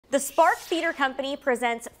The Spark Theater Company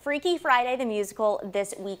presents Freaky Friday the Musical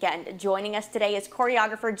this weekend. Joining us today is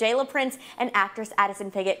choreographer Jayla Prince and actress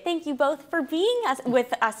Addison Piggott. Thank you both for being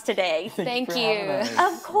with us today. Thank you.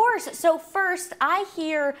 Of course. So first, I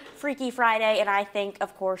hear Freaky Friday and I think,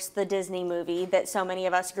 of course, the Disney movie that so many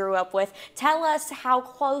of us grew up with. Tell us how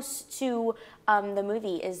close to the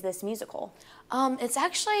movie is this musical? It's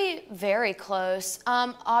actually very close.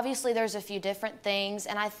 Obviously, there's a few different things,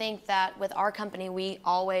 and I think that with our company, we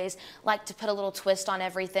always like to put a little twist on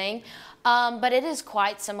everything. But it is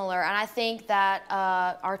quite similar, and I think that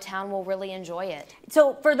our town will really enjoy it.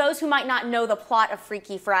 So for those who might not know the plot of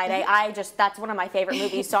Freaky Friday, that's one of my favorite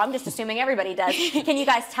movies, so I'm just assuming everybody does. Can you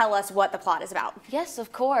guys tell us what the plot is about? Yes,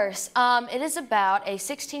 of course. It is about a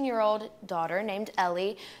 16-year-old daughter named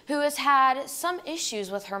Ellie who has had some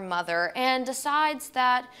issues with her mother and decides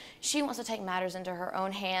that she wants to take matters into her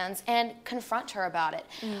own hands and confront her about it.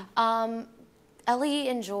 Ellie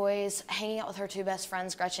enjoys hanging out with her two best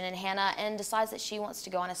friends, Gretchen and Hannah, and decides that she wants to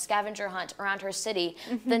go on a scavenger hunt around her city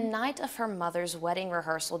the night of her mother's wedding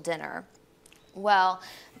rehearsal dinner. Well,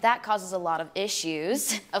 that causes a lot of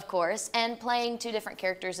issues, of course, and playing two different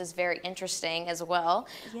characters is very interesting as well.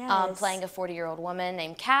 Yes. Playing a 40-year-old woman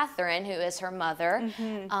named Catherine, who is her mother.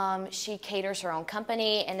 She caters her own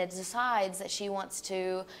company and it decides that she wants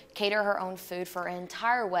to cater her own food for her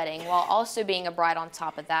entire wedding while also being a bride on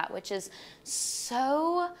top of that, which is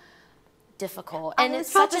so difficult, and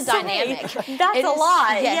it's such a dynamic. That's a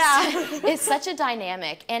lot. Yes. Yeah. It's such a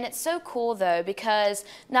dynamic, and it's so cool though because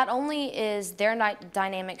not only is their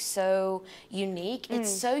dynamic so unique, it's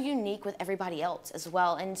so unique with everybody else as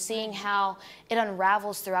well, and seeing how it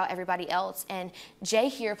unravels throughout everybody else. And Jay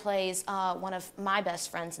here plays one of my best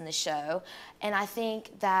friends in the show, and I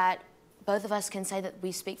think that both of us can say that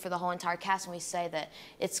we speak for the whole entire cast, and we say that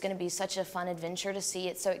it's going to be such a fun adventure to see.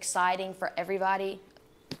 It's so exciting for everybody.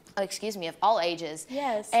 Of all ages.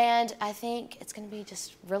 Yes. And I think it's going to be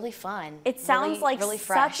just really fun. It sounds like really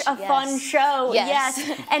fresh. Such a fun show. Yes.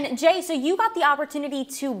 And Jay, so you got the opportunity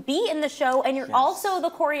to be in the show, and you're also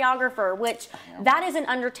the choreographer, which that is an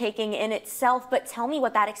undertaking in itself, but tell me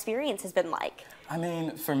what that experience has been like. I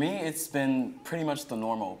mean, for me, it's been pretty much the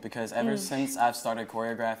normal because ever since I've started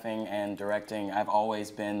choreographing and directing, I've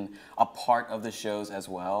always been a part of the shows as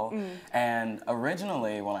well. And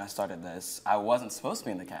originally, when I started this, I wasn't supposed to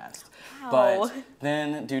be in the cast. Wow. But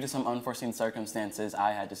then, due to some unforeseen circumstances,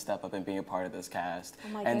 I had to step up and be a part of this cast. Oh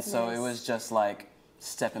my and so it was just like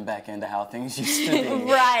stepping back into how things used to be.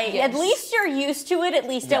 Right. Yes. At least you're used to it. At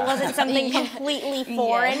least it wasn't something completely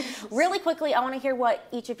foreign. Yes. Really quickly, I want to hear what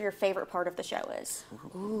each of your favorite part of the show is.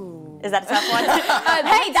 Ooh. Is that a tough one?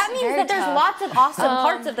 Hey, that means that there's lots of awesome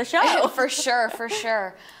parts of the show. For sure, for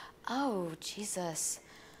sure. Oh, Jesus.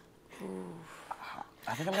 Ooh.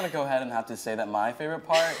 I think I'm going to go ahead and have to say that my favorite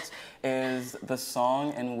part is the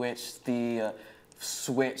song in which the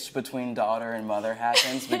switch between daughter and mother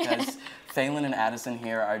happens because Phelan and Addison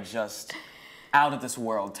here are just out of this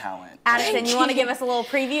world talent. Addison, you want to give us a little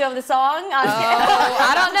preview of the song? Oh,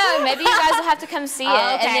 I don't know. Maybe you guys will have to come see it,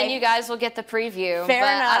 and then you guys will get the preview. Fair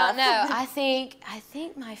enough. I don't know. I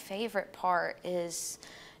think my favorite part is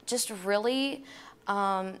just really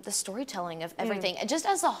the storytelling of everything, just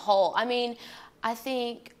as a whole. I mean, I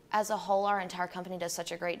think as a whole, our entire company does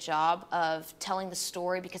such a great job of telling the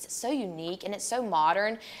story because it's so unique and it's so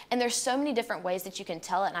modern, and there's so many different ways that you can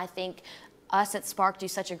tell it, and I think us at Spark do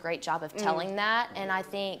such a great job of telling that, and I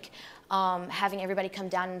think having everybody come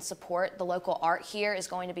down and support the local art here is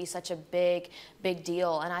going to be such a big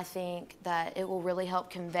deal, and I think that it will really help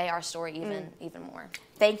convey our story even more.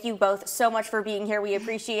 Thank you both so much for being here. We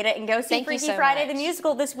appreciate it, and go see Freaky Friday the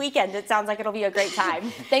Musical this weekend. It sounds like it'll be a great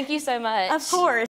time. Thank you so much. Of course.